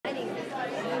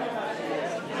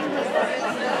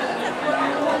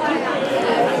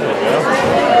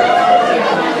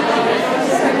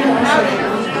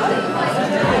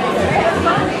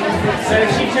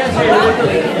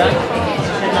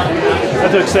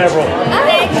several.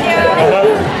 Thank you.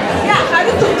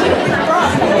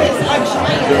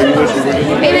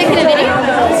 Are you making a video?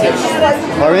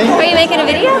 Pardon me? Are you making a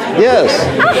video? Yes.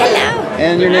 Oh, hello.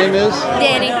 And your name is?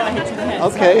 Danny.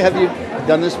 Okay. Have you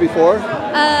done this before?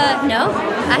 No.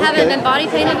 I haven't been body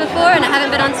painted before, and I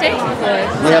haven't been on stage before.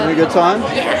 You having a good time?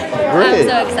 Yeah. Great. I'm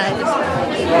so excited.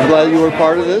 I'm glad you were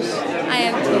part of this. I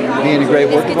am too. Being a great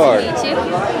work of art. It's good to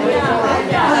meet you.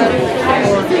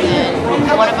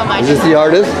 Is this the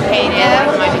artist?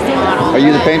 Yeah. Are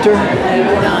you the painter?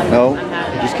 No.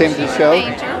 You just came to the show?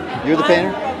 You're the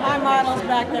painter? My model's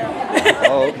back there.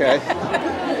 Oh, okay.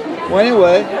 Well,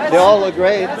 anyway, they all look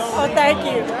great. Oh, thank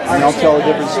you. And I'll tell a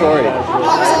different story. It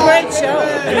was a great show.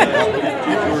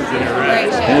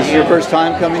 And is this your first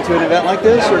time coming to an event like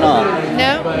this or not?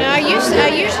 No. I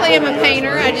usually am a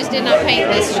painter. I just did not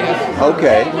paint this show.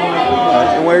 Okay.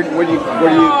 And where do you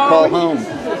call home?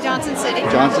 Johnson City.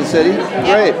 Johnson City?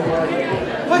 Great.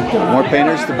 More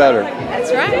painters, the better.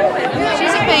 That's right.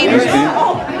 She's a painter. Nice to meet you.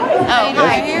 Oh,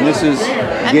 hi. And this is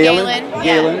I'm Galen. Galen.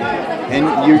 Galen. And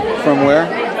you from where?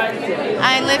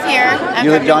 I live here. I'm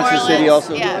You live from Johnson New City Orleans.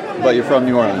 also? Yeah. But you're from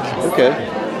New Orleans. Okay.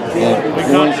 And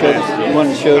you want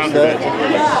to show us that?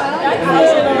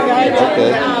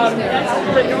 Okay.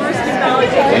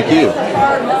 Thank you.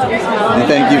 And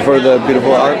thank you for the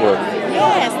beautiful artwork.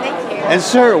 Yes, thank you. And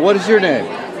sir, what is your name?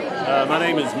 My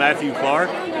name is Matthew Clark.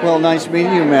 Well, nice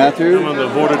meeting you, Matthew. I'm on the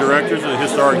board of directors of the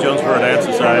Historic Jonesboro Dance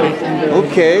Society.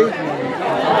 Okay.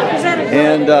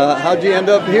 And how'd you end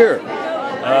up here?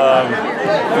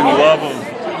 In the love of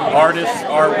artists,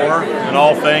 artwork, and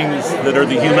all things that are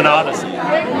the human odyssey.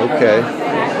 Okay.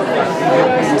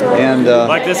 And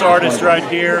like this artist right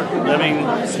here, I mean,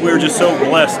 we're just so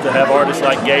blessed to have artists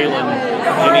like Galen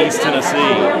in East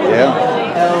Tennessee.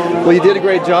 Yeah. Well, you did a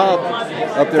great job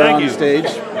up there Thank on you. the stage.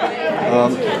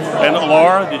 And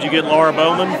Laura, did you get Laura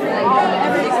Bowman?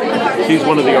 She's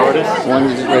one of the artists. One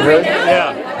with her?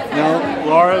 Yeah. No.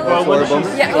 Laura Laura Bowman,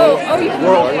 Bowman? she's a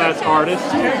world-class artist.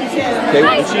 Okay.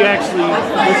 And she actually,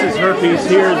 this is her piece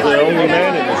here, the only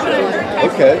man in the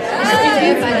show. Okay.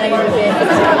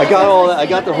 I got all that. I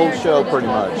got the whole show pretty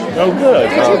much. Oh, good.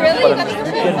 Did you really? But I'm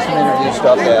getting some interview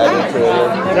stuff to add into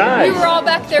it. Nice. We were all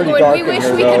back there Pretty going, dark we in wish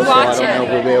here, we though, could watch so I don't know if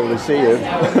it. we'll be able to see you.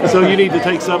 So you need to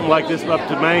take something like this up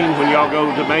to Maine when y'all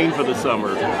go to Maine for the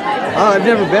summer. I've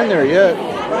never been there yet.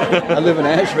 I live in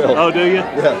Asheville. Oh, do you?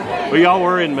 Yeah. Well, y'all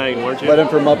were in Maine, weren't you? But I'm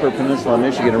from Upper Peninsula,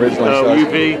 Michigan originally. Oh, so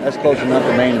UP? That's close enough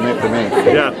to Maine to make for me.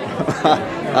 Yeah.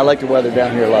 I like the weather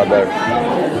down here a lot better.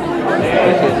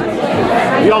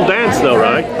 Y'all dance though,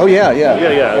 right? Oh yeah, yeah.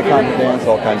 Yeah, yeah. All kinds of dance,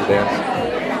 all kinds of dance.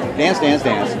 Dance, dance,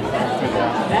 dance.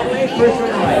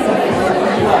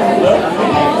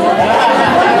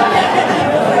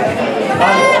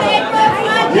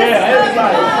 Yeah,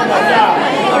 everybody.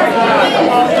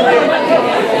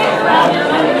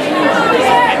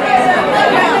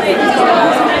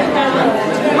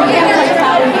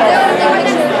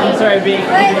 I'm sorry, B.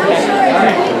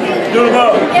 Do them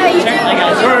up. Yeah, you do.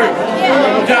 Good.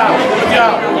 Good job. Good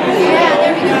job.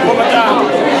 One more time.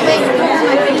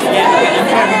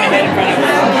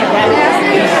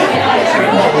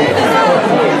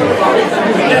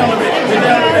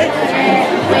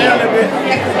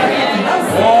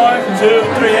 One, two,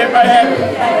 three. Everybody happy?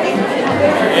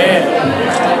 Yeah.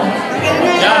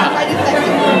 Yeah.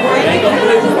 Ain't gonna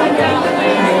believe it.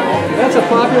 That's a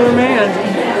popular man.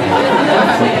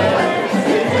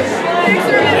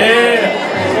 Yeah.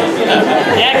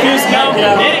 Yeah, Cusco. Did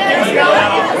it, Cusco?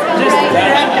 Just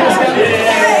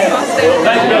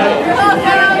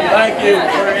Thank you.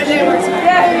 Thank you.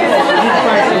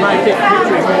 might take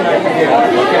pictures when I can get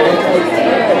okay?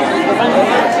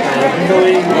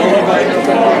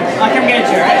 I'll come get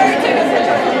you, right?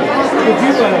 Could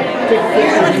you take a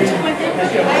picture of me?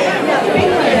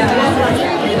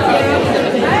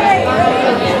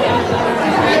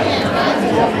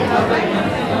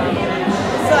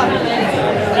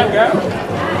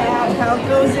 How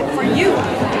goes it for you?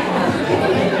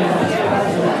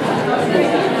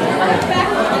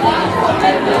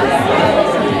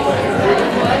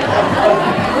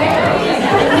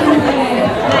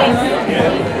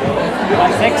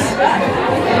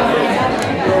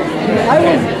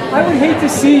 I would hate to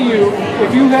see you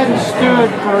if you hadn't stood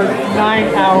for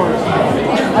 9 hours.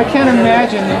 I can't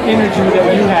imagine the energy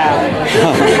that you have.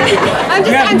 I'm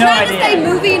trying no to idea. stay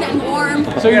moving and warm.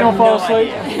 So you don't fall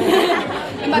asleep?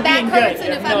 And my back hurts,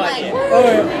 and if I'm like, Oh,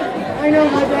 yeah. I know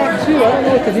my back too. I don't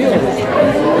know what the deal is.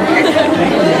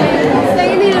 so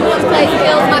you need to just play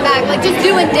skills my back. Like just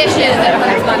doing dishes, it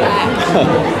hurts my back.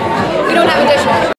 We don't have a dishwasher.